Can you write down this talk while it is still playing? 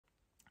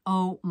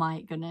Oh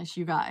my goodness,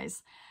 you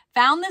guys.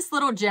 Found this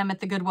little gem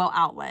at the Goodwill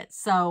outlet,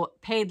 so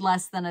paid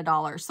less than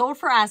 $1. Sold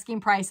for asking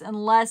price in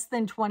less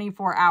than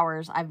 24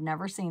 hours. I've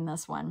never seen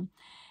this one.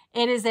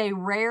 It is a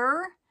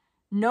rare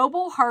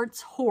Noble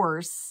Hearts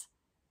horse,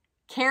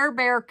 Care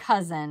Bear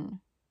cousin,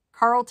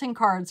 Carlton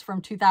cards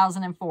from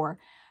 2004.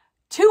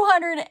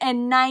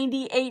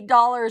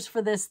 $298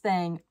 for this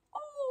thing.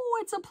 Oh,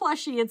 it's a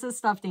plushie. It's a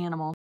stuffed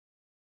animal.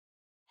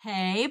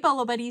 Hey,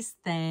 Bolo buddies,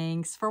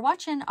 thanks for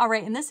watching. All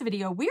right, in this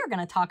video, we are going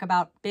to talk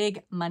about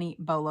big money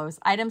bolos,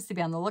 items to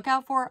be on the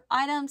lookout for,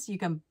 items you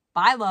can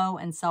buy low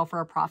and sell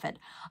for a profit.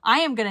 I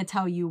am going to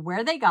tell you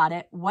where they got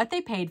it, what they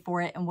paid for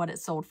it, and what it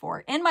sold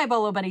for. In my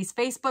Bolo Buddies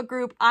Facebook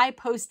group, I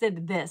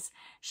posted this,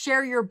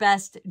 share your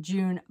best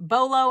June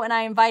bolo, and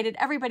I invited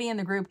everybody in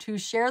the group to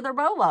share their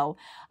bolo.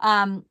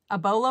 A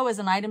bolo is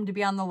an item to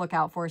be on the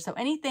lookout for, so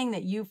anything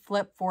that you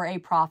flip for a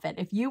profit.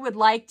 If you would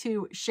like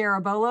to share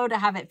a bolo to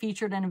have it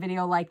featured in a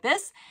video like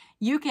this,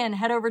 you can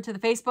head over to the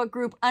Facebook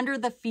group under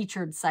the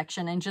featured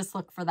section and just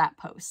look for that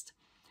post.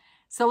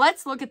 So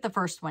let's look at the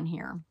first one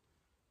here.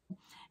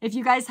 If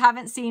you guys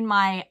haven't seen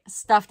my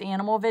stuffed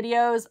animal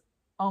videos,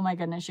 oh my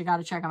goodness, you got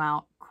to check them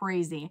out.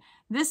 Crazy.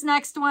 This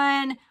next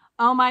one,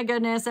 oh my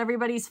goodness,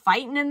 everybody's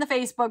fighting in the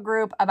Facebook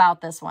group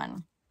about this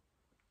one.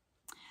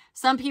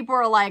 Some people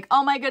are like,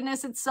 oh my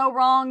goodness, it's so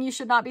wrong. You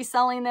should not be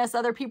selling this.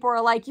 Other people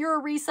are like, you're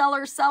a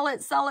reseller. Sell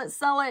it, sell it,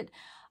 sell it.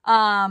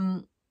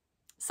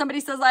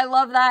 Somebody says, I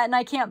love that and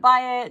I can't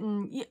buy it.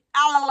 And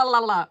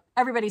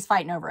everybody's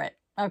fighting over it.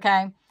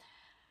 Okay.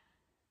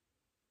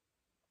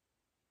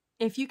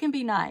 If you can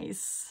be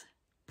nice,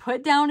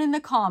 put down in the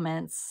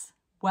comments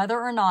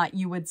whether or not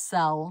you would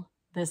sell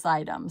this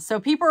item. So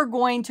people are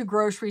going to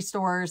grocery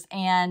stores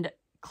and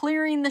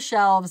clearing the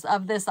shelves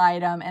of this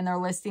item and they're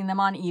listing them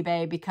on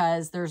eBay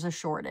because there's a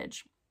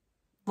shortage.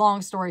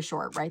 Long story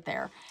short right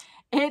there.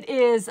 It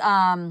is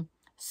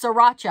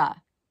sriracha.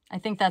 I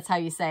think that's how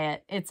you say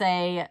it. It's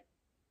a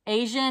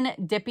Asian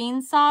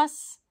dipping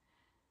sauce.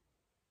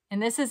 And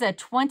this is a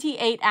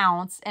 28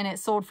 ounce and it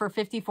sold for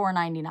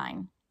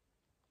 $54.99.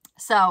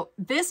 So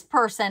this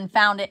person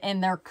found it in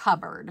their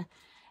cupboard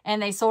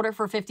and they sold it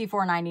for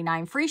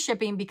 $54.99. Free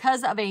shipping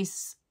because of a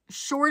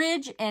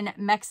shortage in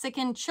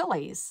Mexican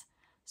chilies.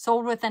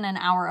 Sold within an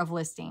hour of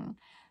listing.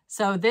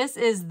 So this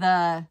is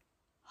the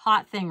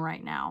hot thing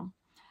right now.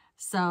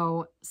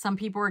 So some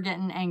people are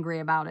getting angry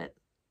about it.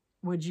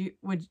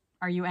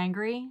 Are you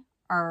angry?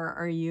 Or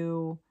are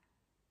you,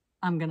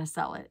 I'm going to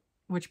sell it?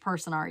 Which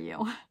person are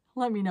you?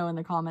 Let me know in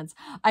the comments.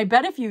 I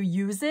bet if you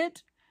use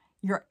it,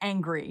 you're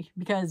angry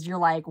because you're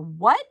like,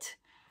 what?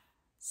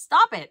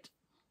 Stop it.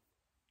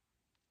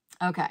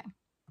 Okay.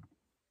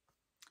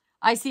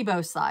 I see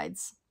both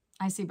sides.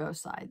 I see both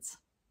sides.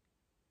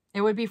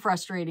 It would be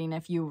frustrating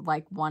if you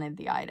like wanted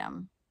the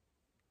item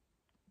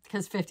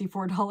because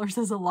 $54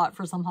 is a lot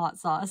for some hot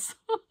sauce.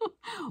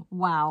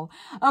 Wow.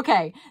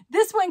 Okay.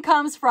 This one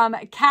comes from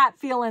Cat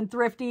Feelin'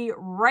 Thrifty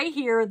right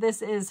here.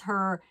 This is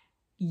her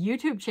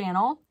YouTube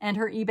channel and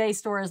her eBay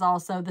store is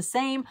also the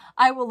same.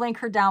 I will link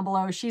her down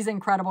below. She's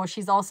incredible.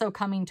 She's also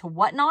coming to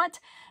Whatnot.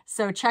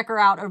 So check her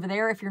out over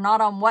there. If you're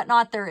not on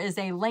Whatnot, there is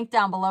a link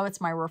down below.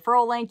 It's my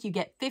referral link. You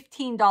get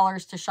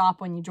 $15 to shop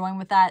when you join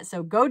with that.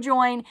 So go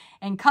join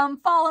and come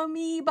follow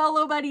me,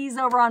 Bolo Buddies,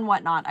 over on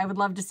Whatnot. I would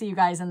love to see you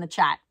guys in the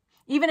chat.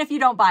 Even if you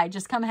don't buy,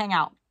 just come hang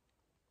out.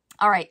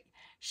 All right.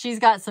 She's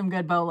got some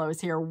good bolos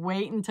here.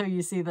 Wait until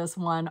you see this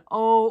one.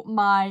 Oh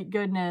my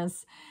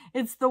goodness.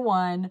 It's the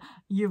one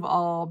you've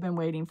all been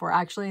waiting for.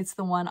 Actually, it's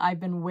the one I've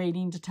been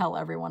waiting to tell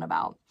everyone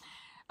about.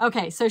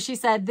 Okay, so she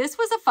said, this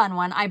was a fun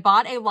one. I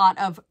bought a lot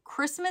of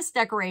Christmas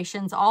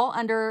decorations all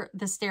under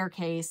the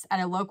staircase at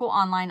a local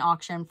online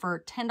auction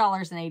for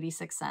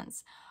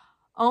 $10.86.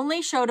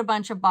 Only showed a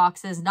bunch of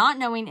boxes, not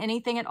knowing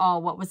anything at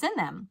all what was in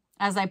them.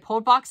 As I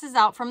pulled boxes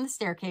out from the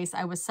staircase,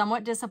 I was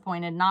somewhat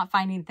disappointed not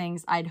finding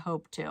things I'd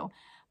hoped to.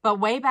 But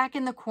way back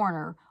in the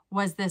corner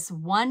was this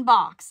one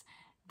box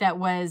that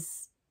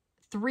was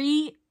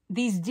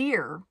these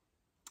deer.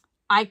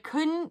 I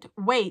couldn't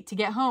wait to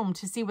get home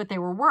to see what they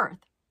were worth.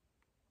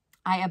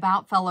 I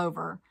about fell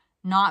over.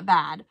 Not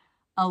bad.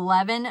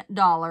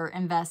 $11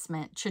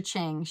 investment.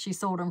 Cha-ching. She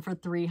sold them for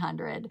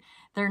 $300.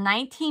 They're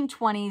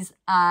 1920s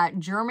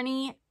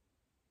Germany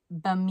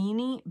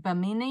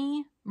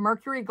Bimini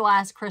Mercury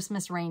glass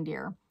Christmas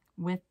reindeer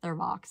with their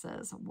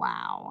boxes.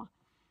 Wow.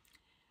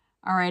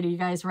 All right, are you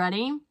guys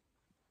ready?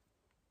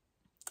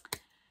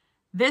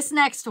 This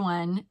next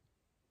one,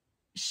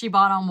 she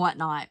bought on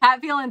Whatnot.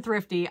 Cat Feelin'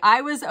 Thrifty.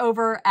 I was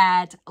over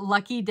at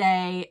Lucky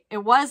Day. It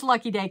was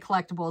Lucky Day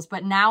Collectibles,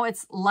 but now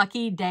it's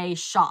Lucky Day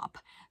Shop.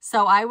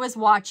 So I was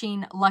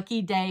watching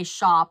Lucky Day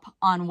Shop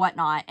on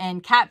Whatnot,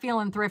 and Cat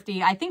Feelin'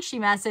 Thrifty, I think she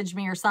messaged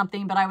me or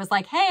something, but I was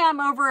like, hey,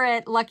 I'm over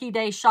at Lucky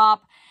Day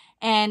Shop,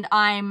 and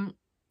I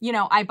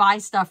buy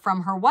stuff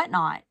from her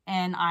Whatnot,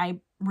 and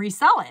I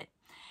resell it.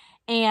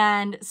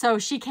 And so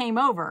she came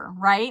over,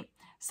 right?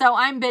 So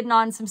I'm bidding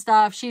on some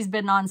stuff. She's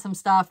bidding on some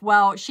stuff.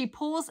 Well, she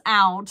pulls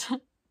out,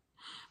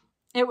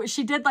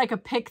 she did like a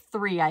pick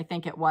 3, I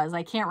think it was.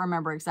 I can't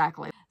remember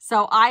exactly.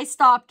 So I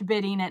stopped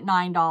bidding at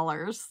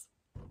 $9.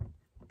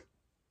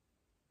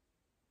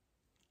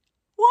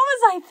 What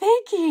was I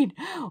thinking?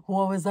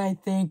 What was I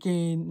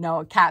thinking?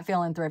 No, Cat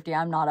feeling thrifty.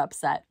 I'm not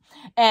upset.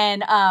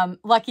 And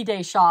Lucky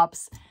Day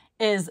Shops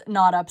is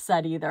not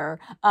upset either.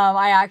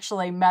 I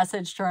actually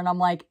messaged her and I'm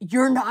like,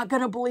 you're not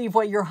going to believe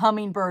what your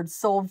hummingbird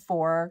sold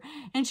for.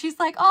 And she's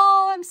like,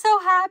 oh, I'm so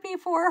happy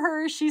for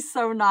her. She's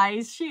so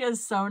nice. She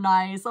is so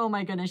nice. Oh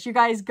my goodness. You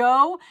guys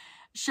go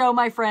show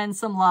my friend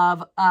some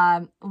love.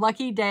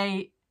 Lucky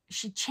Day,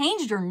 she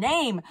changed her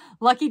name.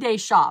 Lucky Day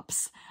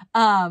Shops.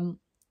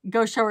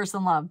 Go show her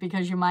some love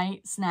because you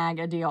might snag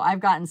a deal.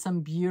 I've gotten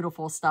some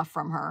beautiful stuff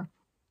from her.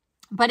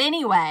 But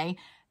anyway,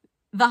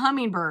 the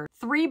hummingbird,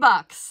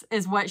 $3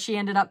 is what she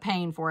ended up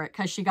paying for it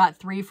because she got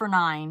 3 for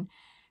 $9.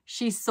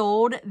 She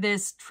sold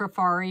this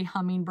Trifari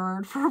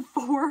hummingbird for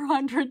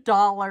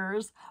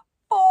 $400.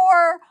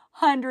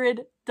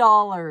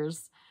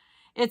 $400.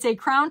 It's a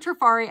Crown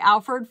Trifari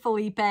Alfred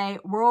Felipe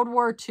World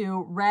War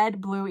II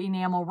red blue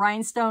enamel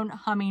rhinestone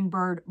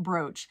hummingbird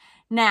brooch.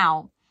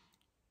 Now,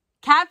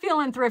 Cat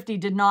Feelin' Thrifty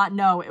did not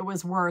know it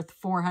was worth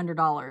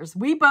 $400.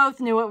 We both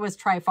knew it was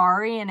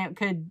Trifari and it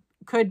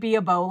could be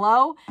a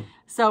Bolo.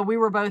 So we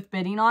were both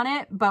bidding on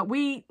it, but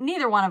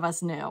neither one of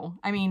us knew.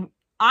 I mean,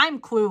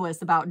 I'm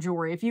clueless about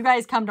jewelry. If you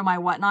guys come to my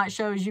Whatnot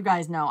shows, you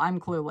guys know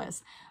I'm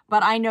clueless.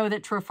 But I know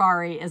that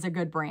Trifari is a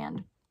good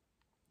brand.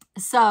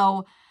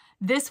 So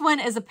this one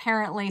is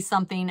apparently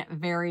something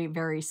very,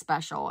 very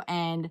special.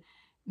 And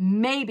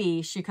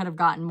maybe she could have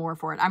gotten more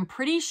for it. I'm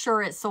pretty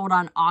sure it sold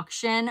on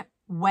auction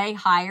way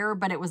higher,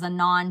 but it was a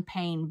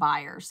non-paying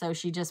buyer. So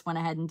she just went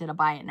ahead and did a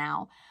buy it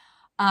now.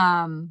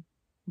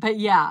 But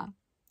yeah,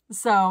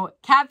 so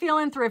Cat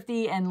Feelin'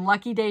 Thrifty and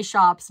Lucky Day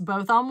Shops,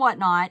 both on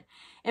Whatnot.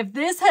 If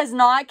this has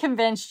not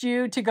convinced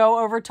you to go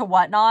over to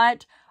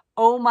Whatnot,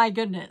 oh my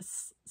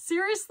goodness.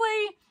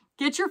 Seriously?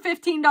 Get your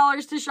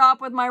 $15 to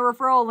shop with my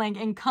referral link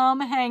and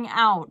come hang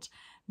out.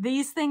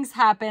 These things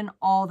happen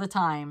all the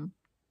time.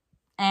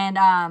 And,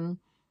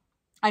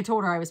 I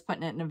told her I was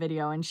putting it in a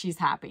video and she's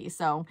happy.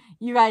 So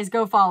you guys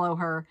go follow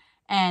her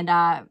and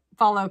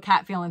follow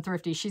Cat Feelin'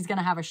 Thrifty. She's going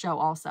to have a show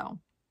also.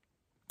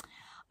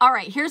 All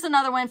right, here's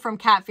another one from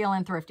Cat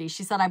Feelin' Thrifty.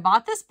 She said, I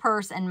bought this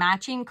purse and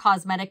matching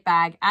cosmetic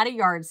bag at a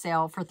yard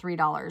sale for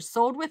 $3.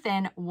 Sold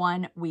within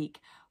 1 week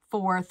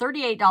for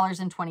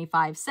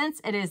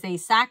 $38.25. It is a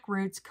Sack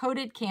Roots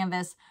coated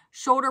canvas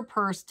shoulder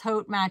purse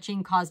tote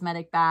matching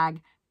cosmetic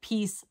bag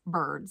piece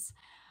birds.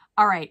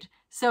 All right,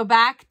 so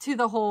back to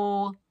the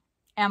whole...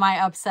 Am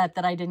I upset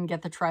that I didn't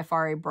get the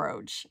Trifari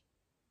brooch?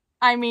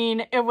 I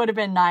mean, it would have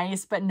been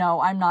nice, but no,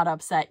 I'm not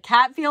upset.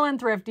 Cat Feelin'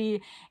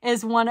 Thrifty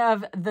is one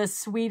of the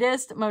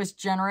sweetest, most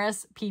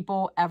generous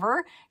people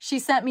ever. She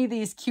sent me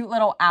these cute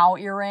little owl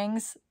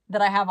earrings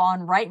that I have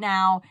on right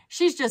now.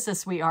 She's just a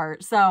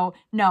sweetheart. So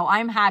no,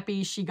 I'm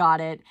happy she got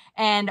it.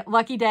 And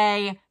Lucky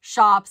Day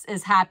Shops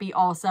is happy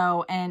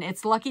also. And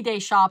it's Lucky Day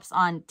Shops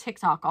on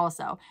TikTok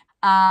also.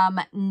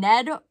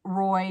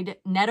 Nedoroid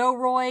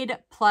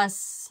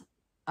plus...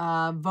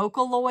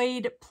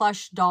 Vocaloid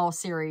plush doll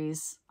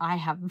series.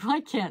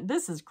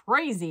 This is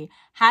crazy.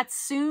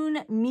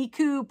 Hatsune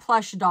Miku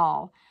plush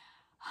doll.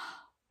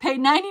 Paid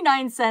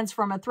 99 cents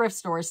from a thrift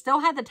store. Still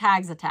had the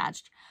tags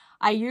attached.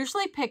 I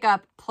usually pick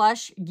up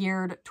plush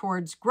geared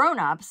towards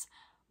grown-ups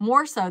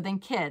more so than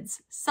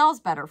kids. Sells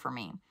better for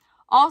me.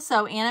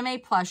 Also, anime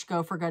plush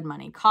go for good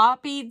money.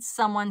 Copied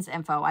someone's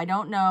info. I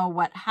don't know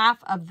what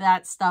half of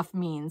that stuff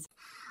means.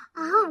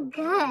 Oh,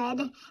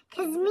 good.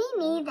 'Cause me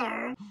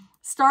neither.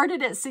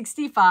 Started at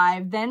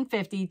 65, then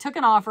 50, took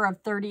an offer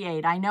of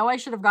 38. I know I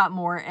should have got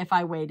more if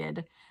I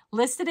waited.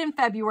 Listed in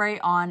February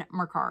on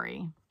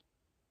Mercari.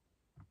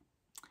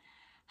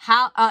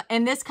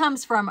 And this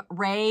comes from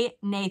Ray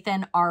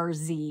Nathan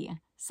RZ.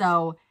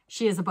 So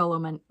she is a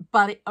Bolo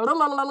buddy.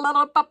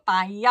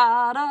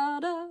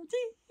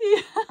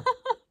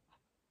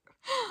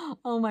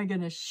 Oh my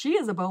goodness. She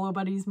is a Bolo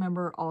Buddies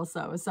member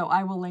also. So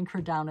I will link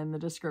her down in the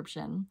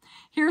description.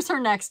 Here's her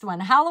next one.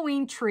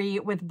 Halloween tree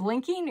with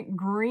blinking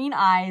green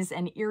eyes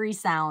and eerie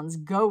sounds.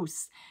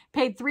 Ghosts.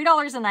 Paid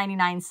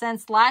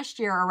 $3.99 last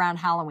year around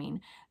Halloween.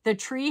 The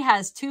tree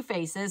has 2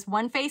 faces.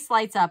 One face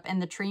lights up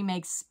and the tree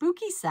makes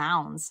spooky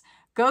sounds.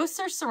 Ghosts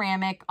are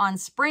ceramic on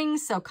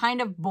springs, so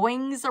kind of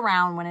boings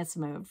around when it's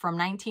moved. From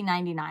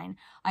 1999.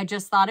 I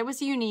just thought it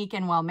was unique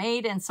and well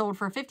made and sold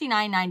for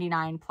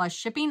 $59.99 plus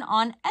shipping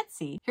on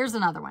Etsy. Here's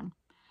another one.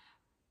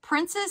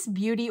 Princess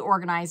Beauty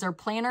Organizer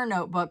Planner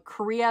Notebook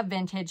Korea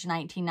Vintage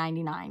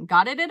 1999.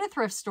 Got it at a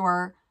thrift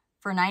store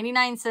for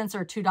 99 cents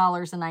or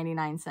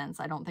 $2.99.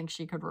 I don't think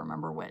she could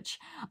remember which.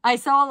 I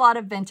sell a lot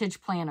of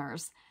vintage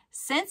planners.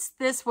 Since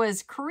this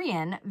was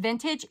Korean,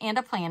 vintage, and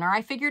a planner,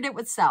 I figured it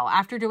would sell.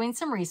 After doing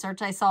some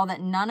research, I saw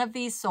that none of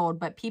these sold,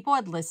 but people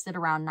had listed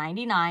around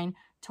 $99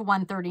 to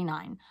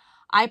 $139.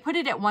 I put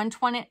it at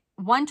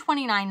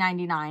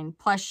 $129.99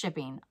 plus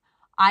shipping.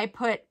 I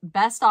put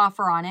best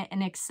offer on it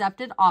and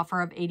accepted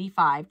offer of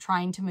 $85,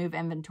 trying to move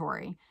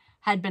inventory.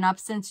 Had been up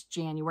since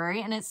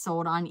January, and it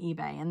sold on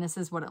eBay, and this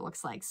is what it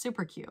looks like.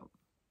 Super cute.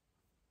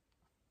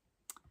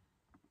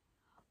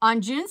 On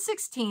June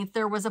 16th,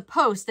 there was a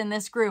post in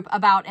this group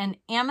about an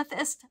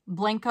amethyst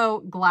Blanco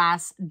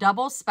glass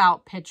double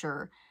spout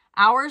pitcher.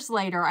 Hours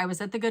later, I was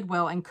at the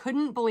Goodwill and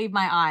couldn't believe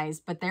my eyes,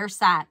 but there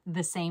sat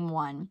the same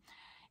one.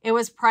 It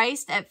was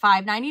priced at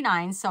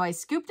 $5.99, so I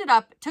scooped it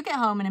up, took it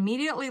home, and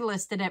immediately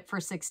listed it for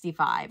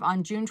 $65.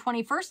 On June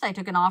 21st, I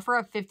took an offer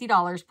of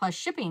 $50 plus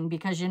shipping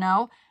because, you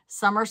know,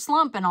 summer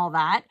slump and all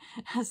that.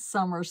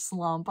 Summer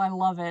slump. I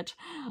love it.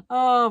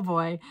 Oh,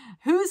 boy.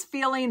 Who's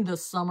feeling the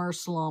summer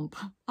slump?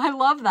 I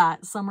love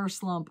that, summer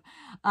slump.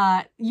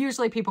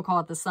 Usually people call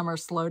it the summer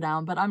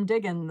slowdown, but I'm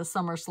digging the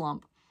summer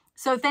slump.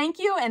 So thank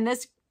you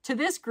to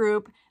this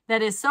group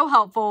that is so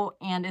helpful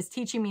and is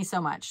teaching me so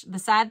much. The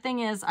sad thing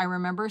is I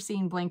remember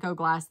seeing Blanco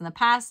glass in the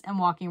past and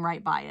walking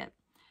right by it.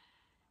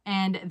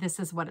 And this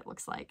is what it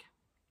looks like.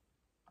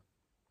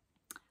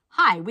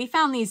 Hi, we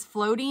found these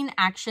floating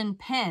action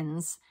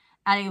pens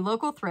at a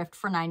local thrift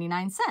for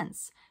 99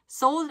 cents.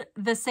 Sold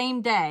the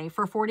same day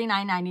for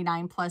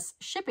 $49.99 plus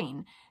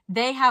shipping.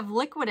 They have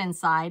liquid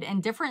inside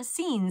and different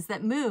scenes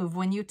that move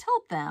when you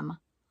tilt them.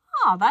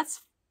 Oh,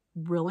 that's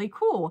really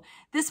cool.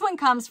 This one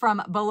comes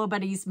from Bolo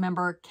Buddies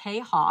member K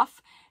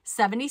Hoff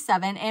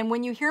 77. And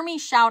when you hear me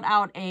shout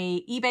out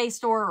a eBay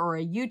store or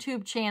a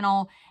YouTube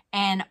channel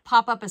and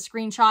pop up a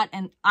screenshot,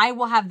 and I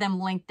will have them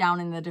linked down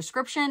in the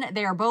description.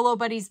 They are Bolo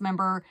Buddies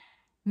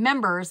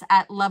members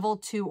at level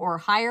 2 or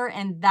higher,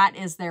 and that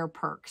is their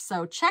perk.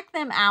 So check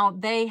them out.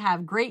 They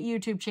have great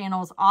YouTube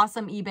channels,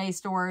 awesome eBay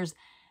stores.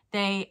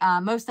 They,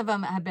 most of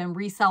them have been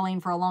reselling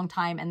for a long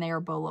time, and they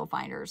are Bolo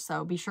finders.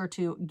 So be sure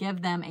to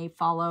give them a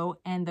follow,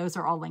 and those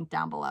are all linked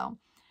down below.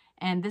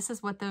 And this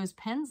is what those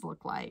pens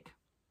look like.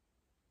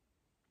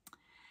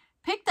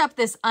 Picked up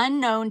this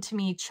unknown to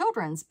me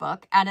children's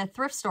book at a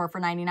thrift store for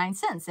 99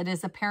 cents. It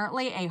is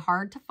apparently a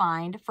hard to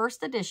find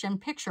first edition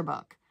picture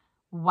book.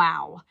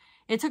 Wow.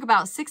 It took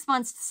about 6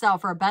 months to sell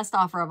for a best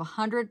offer of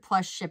 100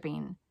 plus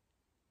shipping.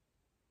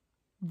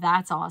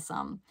 That's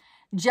awesome.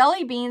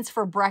 Jelly Beans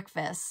for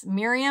Breakfast,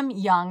 Miriam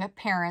Young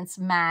Parents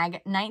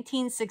Mag,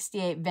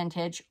 1968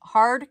 vintage,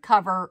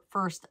 hardcover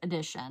first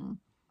edition.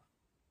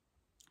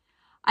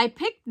 I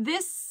picked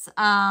this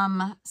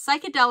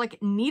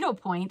psychedelic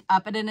needlepoint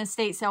up at an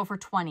estate sale for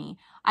 $20.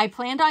 I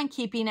planned on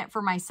keeping it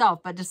for myself,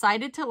 but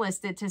decided to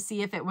list it to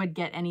see if it would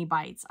get any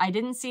bites. I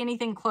didn't see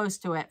anything close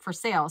to it for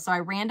sale, so I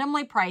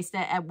randomly priced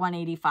it at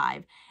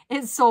 $185.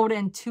 It sold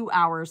in 2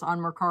 hours on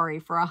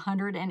Mercari for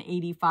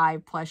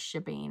 $185 plus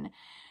shipping.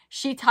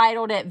 She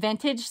titled it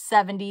Vintage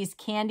 70s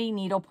Candy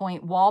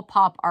Needlepoint Wall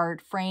Pop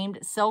Art Framed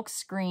Silk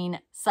Screen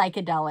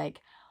Psychedelic.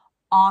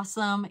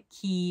 Awesome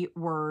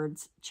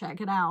keywords.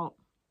 Check it out.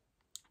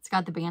 It's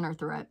got the banner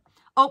through it.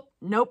 Oh,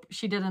 nope.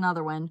 She did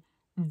another one.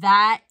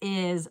 That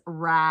is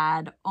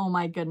rad. Oh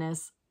my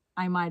goodness.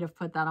 I might have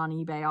put that on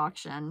eBay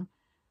auction.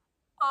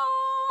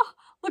 Oh,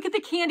 look at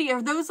the candy.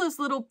 Are those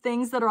little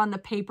things that are on the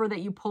paper that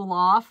you pull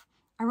off?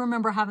 I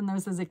remember having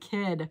those as a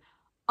kid.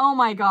 Oh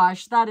my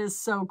gosh. That is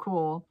so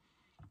cool.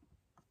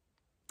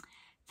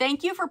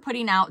 Thank you for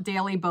putting out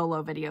daily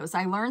Bolo videos.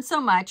 I learned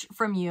so much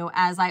from you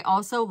as I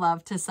also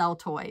love to sell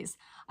toys.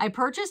 I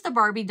purchased a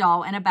Barbie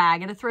doll in a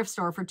bag at a thrift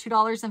store for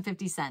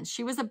 $2.50.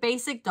 She was a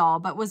basic doll,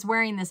 but was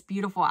wearing this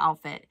beautiful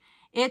outfit.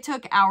 It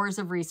took hours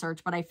of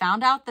research, but I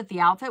found out that the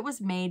outfit was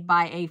made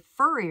by a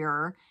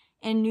furrier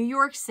in New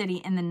York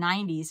City in the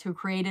 90s who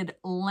created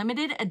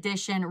limited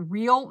edition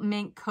real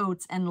mink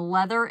coats and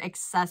leather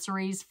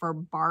accessories for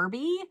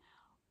Barbie.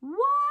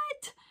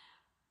 What?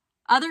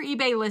 Other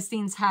eBay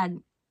listings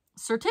had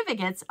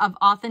certificates of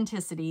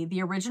authenticity,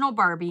 the original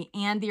Barbie,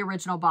 and the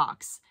original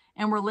box,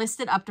 and were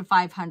listed up to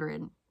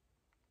 $500.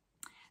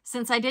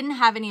 Since I didn't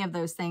have any of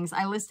those things,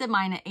 I listed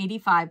mine at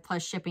 $85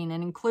 plus shipping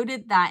and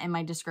included that in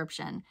my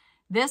description.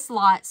 This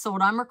lot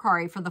sold on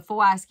Mercari for the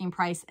full asking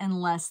price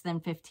in less than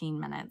 15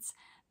 minutes.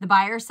 The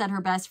buyer said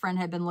her best friend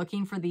had been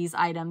looking for these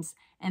items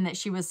and that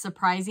she was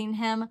surprising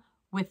him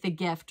with the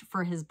gift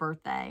for his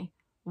birthday.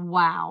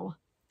 Wow.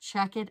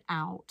 Check it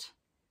out.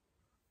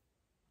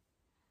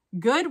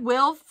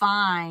 Goodwill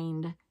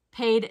find.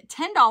 Paid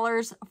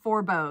 $10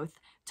 for both.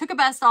 Took a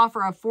best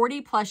offer of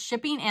 $40 plus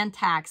shipping and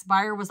tax.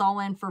 Buyer was all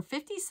in for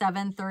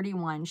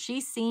 $57.31.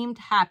 She seemed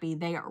happy.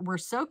 They were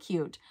so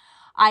cute.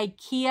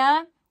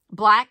 IKEA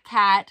Black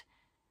Cat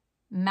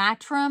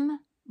Mattress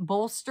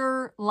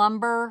Bolster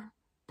Lumber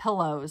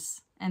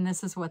Pillows. And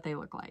this is what they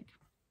look like.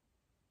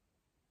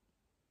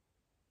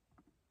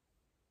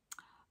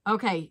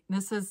 Okay,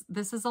 this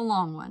is a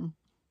long one.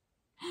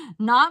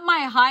 Not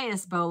my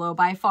highest Bolo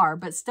by far,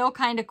 but still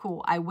kind of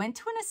cool. I went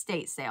to an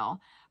estate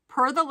sale.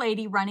 Per the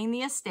lady running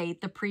the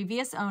estate, the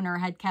previous owner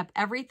had kept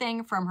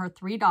everything from her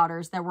 3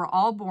 daughters that were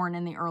all born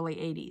in the early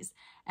 80s.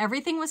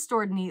 Everything was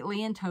stored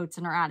neatly in totes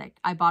in her attic.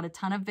 I bought a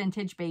ton of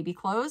vintage baby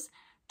clothes,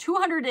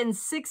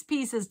 206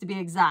 pieces to be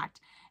exact,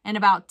 and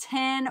about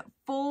 10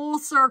 full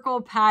circle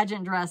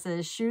pageant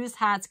dresses, shoes,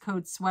 hats,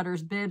 coats,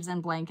 sweaters, bibs,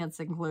 and blankets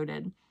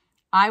included.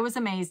 I was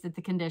amazed at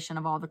the condition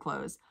of all the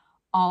clothes.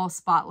 All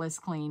spotless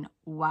clean.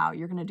 Wow,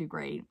 you're going to do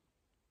great.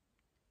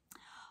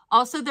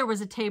 Also, there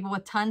was a table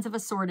with tons of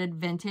assorted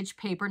vintage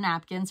paper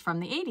napkins from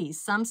the 80s,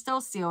 some still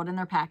sealed in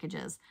their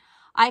packages.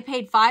 I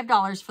paid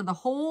 $5 for the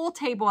whole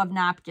table of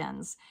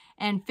napkins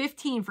and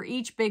 $15 for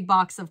each big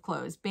box of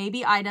clothes,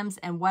 baby items,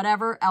 and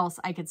whatever else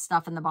I could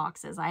stuff in the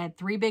boxes. I had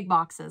 3 big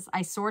boxes.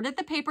 I sorted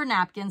the paper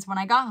napkins when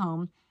I got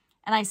home,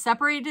 and I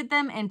separated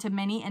them into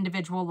many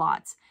individual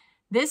lots.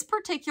 This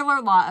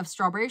particular lot of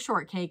strawberry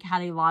shortcake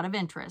had a lot of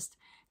interest.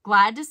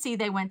 Glad to see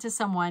they went to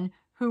someone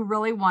who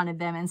really wanted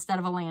them instead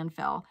of a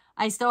landfill.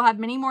 I still have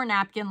many more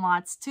napkin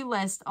lots to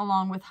list,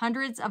 along with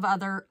hundreds of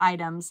other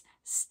items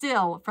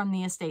still from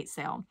the estate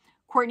sale.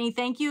 Courtney,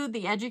 thank you for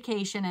the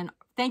education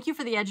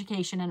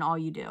and all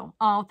you do.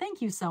 Oh,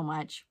 thank you so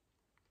much.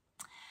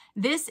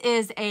 This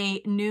is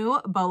a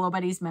new Bolo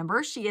Buddies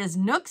member. She is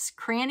Nooks,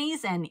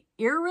 Crannies, and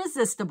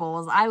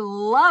Irresistibles. I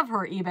love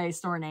her eBay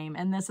store name,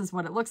 and this is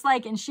what it looks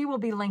like, and she will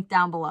be linked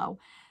down below.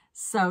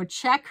 So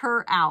check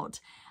her out.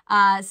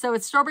 So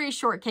it's strawberry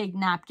shortcake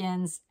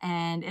napkins,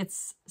 and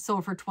it's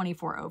sold for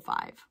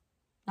 $24.05.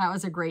 That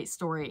was a great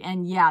story.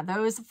 And yeah,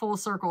 those full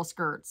circle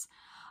skirts.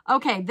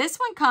 Okay, this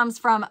one comes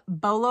from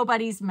Bolo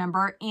Buddies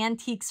member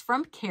Antiques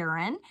from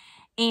Karen,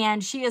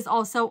 and she is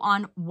also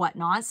on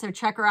Whatnot, so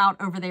check her out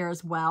over there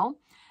as well.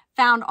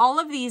 Found all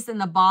of these in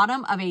the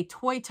bottom of a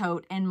toy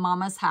tote in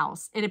Mama's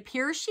house. It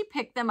appears she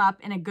picked them up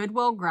in a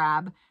Goodwill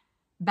grab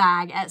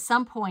bag at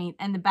some point,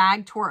 and the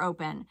bag tore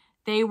open.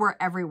 They were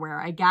everywhere.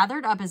 I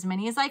gathered up as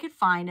many as I could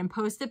find and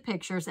posted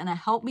pictures in a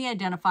Help Me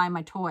Identify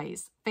My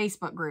Toys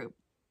Facebook group.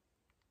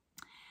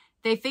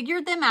 They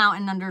figured them out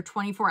in under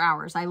 24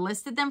 hours. I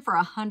listed them for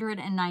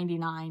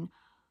 $199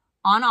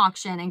 on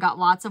auction and got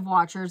lots of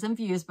watchers and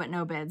views, but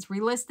no bids.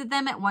 Relisted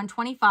them at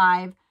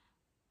 $125,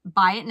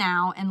 buy it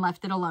now, and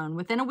left it alone.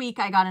 Within a week,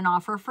 I got an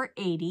offer for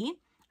 $80.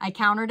 I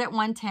countered at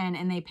 $110,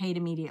 and they paid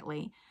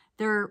immediately.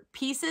 There are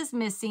pieces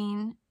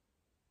missing,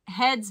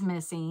 heads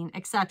missing,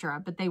 etc.,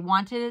 but they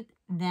wanted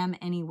them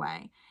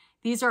anyway.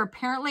 These are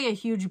apparently a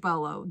huge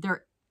bolo.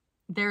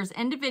 There's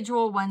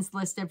individual ones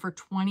listed for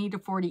 $20 to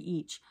 $40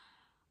 each.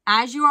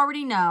 As you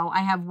already know, I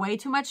have way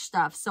too much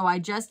stuff, so I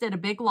just did a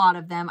big lot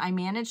of them. I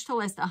managed to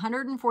list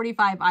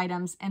 145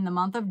 items in the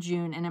month of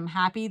June, and I'm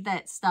happy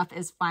that stuff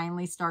is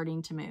finally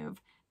starting to move.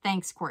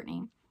 Thanks,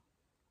 Courtney.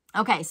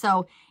 Okay,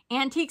 so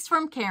Antiques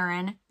from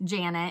Karen,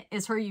 Janet,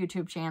 is her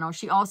YouTube channel.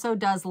 She also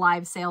does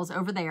live sales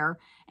over there,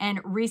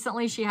 and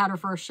recently she had her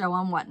first show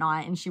on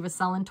Whatnot, and she was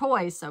selling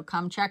toys, so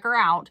come check her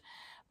out.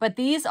 But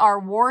these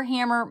are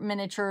Warhammer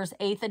Miniatures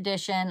 8th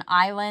edition,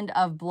 Island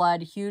of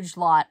Blood, huge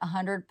lot,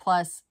 100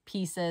 plus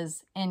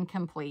pieces,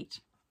 incomplete.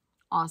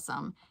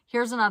 Awesome.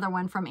 Here's another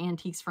one from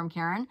Antiques from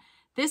Karen.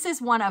 This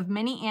is one of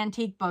many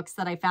antique books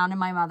that I found in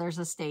my mother's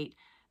estate,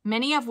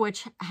 many of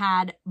which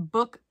had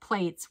book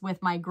plates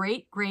with my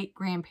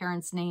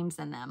great-great-grandparents' names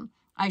in them.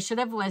 I should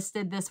have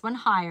listed this one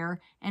higher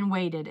and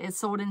waited. It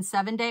sold in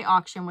 7-day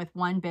auction with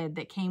one bid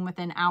that came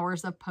within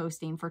hours of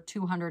posting for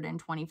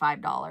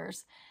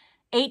 $225.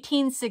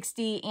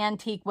 1860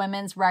 antique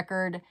women's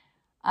record,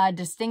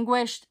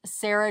 distinguished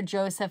Sarah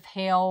Joseph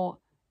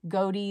Hale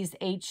Godey's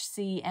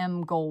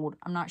HCM Gold.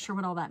 I'm not sure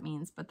what all that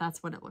means, but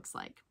that's what it looks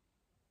like.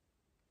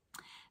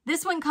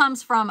 This one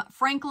comes from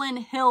Franklin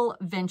Hill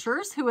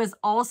Ventures, who is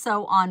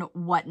also on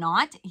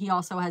Whatnot. He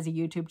also has a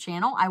YouTube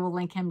channel. I will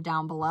link him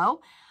down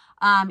below.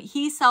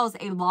 He sells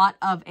a lot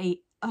of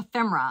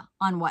ephemera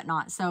on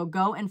Whatnot, so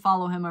go and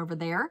follow him over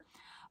there.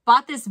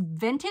 Bought this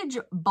vintage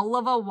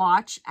Bulova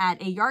watch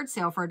at a yard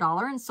sale for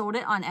 $1 and sold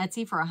it on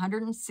Etsy for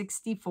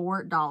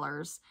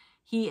 $164.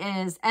 He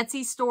is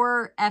Etsy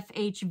store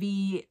FH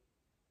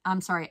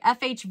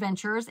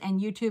Ventures, and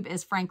YouTube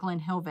is Franklin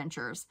Hill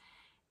Ventures.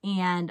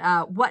 And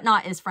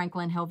Whatnot is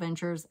Franklin Hill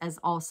Ventures as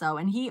also.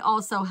 And he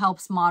also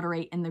helps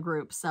moderate in the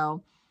group.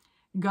 So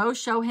go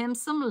show him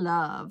some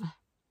love.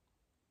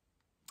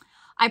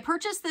 I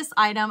purchased this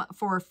item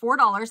for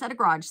 $4 at a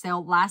garage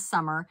sale last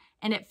summer,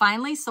 and it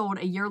finally sold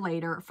a year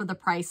later for the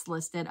price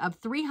listed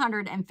of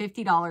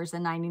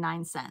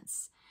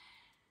 $350.99.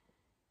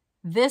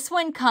 This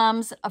one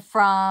comes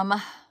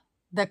from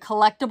the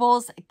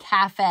Collectibles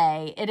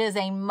Cafe. It is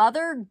a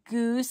Mother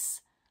Goose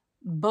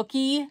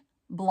Bookie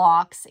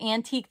Blocks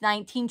Antique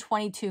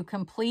 1922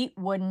 complete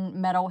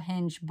wooden metal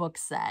hinge book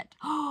set.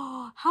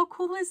 Oh, how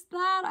cool is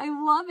that? I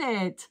love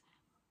it.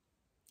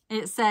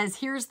 It says,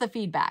 here's the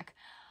feedback.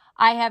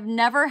 I have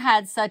never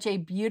had such a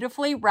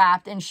beautifully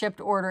wrapped and shipped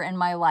order in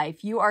my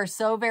life. You are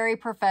so very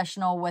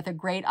professional with a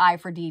great eye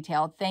for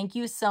detail. Thank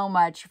you so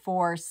much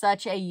for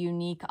such a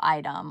unique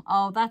item.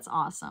 Oh, that's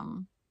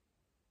awesome.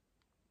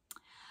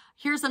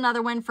 Here's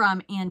another one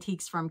from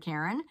Antiques from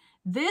Karen.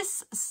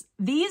 These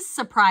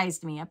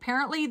surprised me.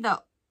 Apparently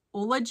the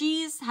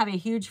ologies have a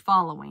huge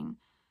following.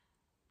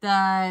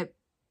 The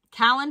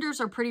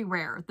calendars are pretty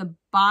rare. The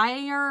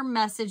buyer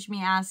messaged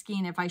me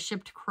asking if I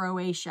shipped to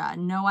Croatia.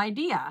 No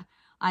idea.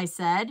 I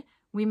said.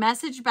 We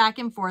messaged back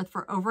and forth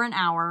for over an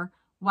hour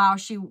while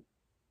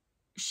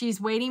she's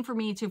waiting for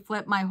me to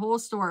flip my whole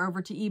store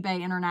over to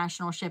eBay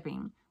International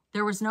Shipping.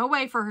 There was no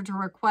way for her to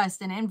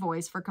request an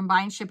invoice for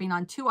combined shipping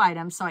on 2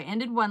 items, so I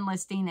ended one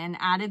listing and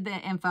added the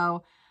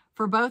info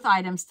for both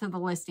items to the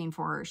listing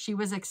for her. She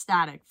was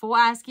ecstatic. Full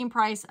asking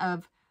price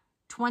of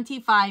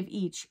 $25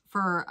 each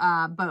for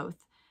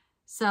both.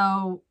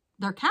 So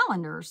they're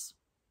calendars.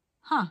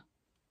 Huh.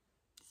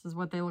 This is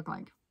what they look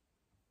like.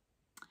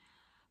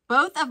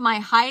 Both of my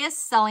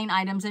highest selling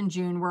items in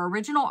June were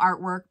original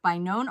artwork by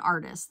known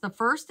artists. The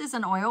first is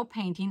an oil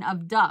painting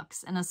of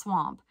ducks in a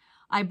swamp.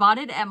 I bought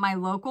it at my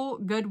local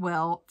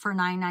Goodwill for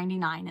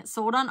 $9.99. It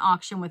sold on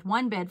auction with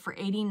one bid for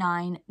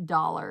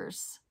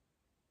 $89.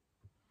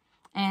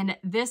 And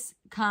this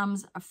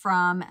comes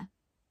from,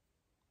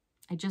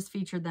 I just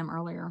featured them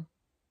earlier.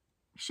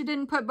 She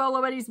didn't put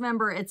Bolo Buddies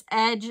member. It's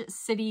Edge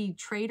City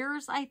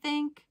Traders, I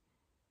think.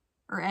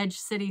 Or Edge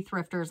City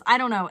Thrifters. I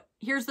don't know.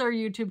 Here's their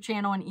YouTube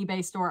channel and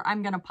eBay store.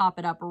 I'm going to pop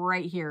it up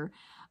right here.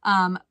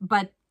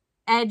 But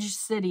Edge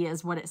City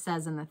is what it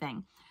says in the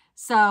thing.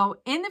 So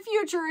in the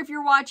future, if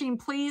you're watching,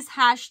 please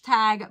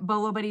hashtag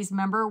Bolo Buddies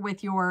member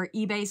with your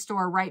eBay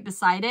store right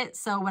beside it.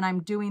 So when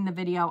I'm doing the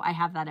video, I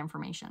have that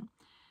information.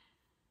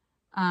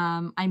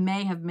 I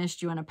may have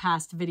missed you in a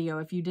past video.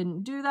 If you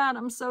didn't do that,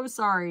 I'm so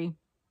sorry.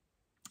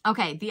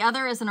 Okay, the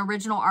other is an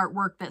original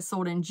artwork that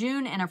sold in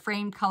June in a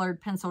framed colored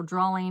pencil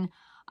drawing.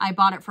 I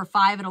bought it for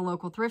 $5 at a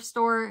local thrift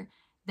store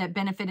that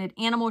benefited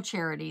animal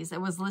charities.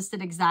 It was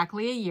listed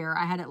exactly a year.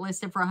 I had it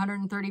listed for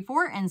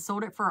 $134 and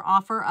sold it for an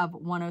offer of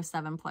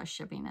 $107 plus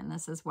shipping. And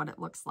this is what it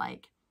looks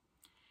like.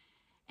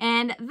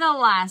 And the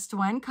last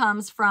one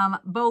comes from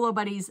Bolo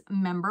Buddies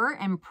member,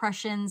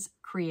 Impressions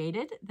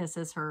Created. This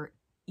is her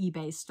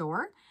eBay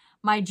store.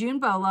 My June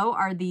Bolo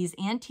are these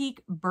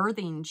antique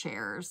birthing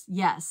chairs.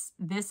 Yes,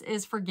 this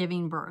is for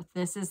giving birth.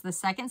 This is the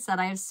second set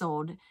I have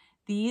sold.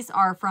 These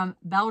are from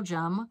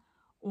Belgium,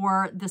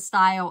 or the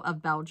style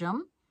of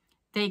Belgium.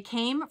 They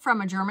came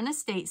from a German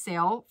estate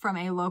sale from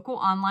a local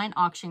online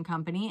auction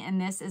company, and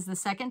this is the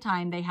second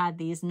time they had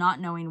these, not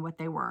knowing what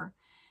they were.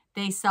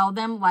 They sell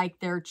them like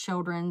they're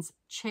children's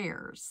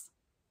chairs.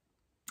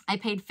 I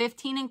paid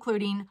 $15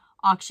 including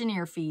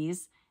auctioneer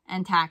fees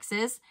and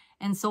taxes,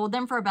 and sold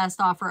them for a best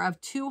offer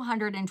of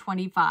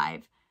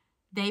 $225.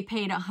 They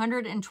paid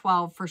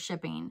 $112 for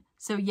shipping.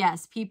 So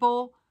yes,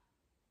 people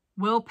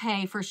will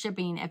pay for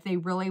shipping if they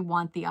really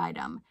want the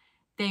item.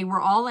 They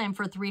were all in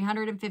for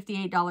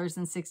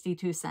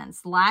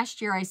 $358.62.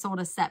 Last year, I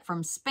sold a set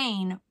from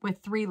Spain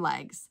with 3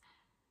 legs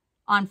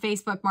on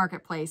Facebook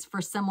Marketplace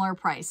for similar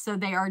price. So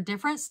they are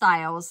different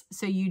styles.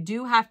 So you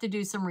do have to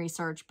do some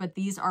research, but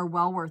these are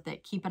well worth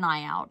it. Keep an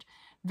eye out.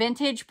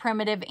 Vintage,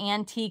 primitive,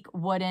 antique,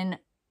 wooden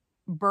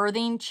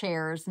birthing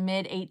chairs,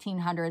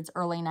 mid-1800s,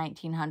 early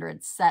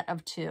 1900s, set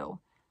of 2.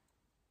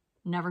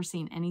 Never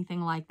seen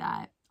anything like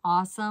that.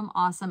 Awesome,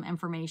 awesome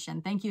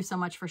information. Thank you so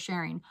much for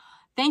sharing.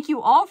 Thank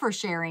you all for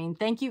sharing.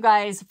 Thank you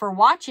guys for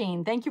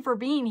watching. Thank you for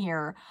being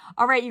here.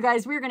 All right, you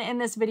guys, we're going to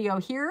end this video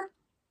here.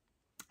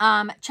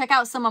 Check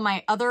out some of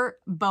my other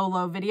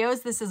Bolo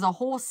videos. This is a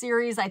whole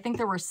series. I think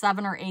there were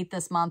 7 or 8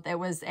 this month. It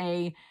was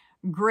a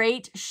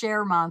great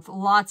share month.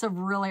 Lots of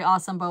really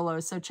awesome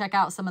Bolos. So check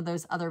out some of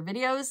those other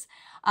videos.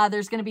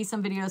 There's going to be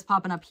some videos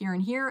popping up here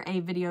and here,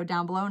 a video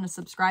down below, and a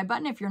subscribe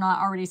button. If you're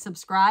not already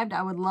subscribed,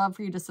 I would love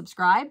for you to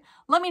subscribe.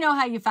 Let me know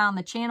how you found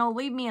the channel.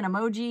 Leave me an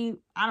emoji.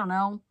 I don't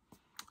know.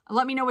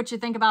 Let me know what you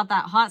think about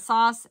that hot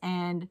sauce,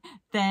 and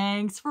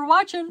thanks for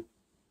watching.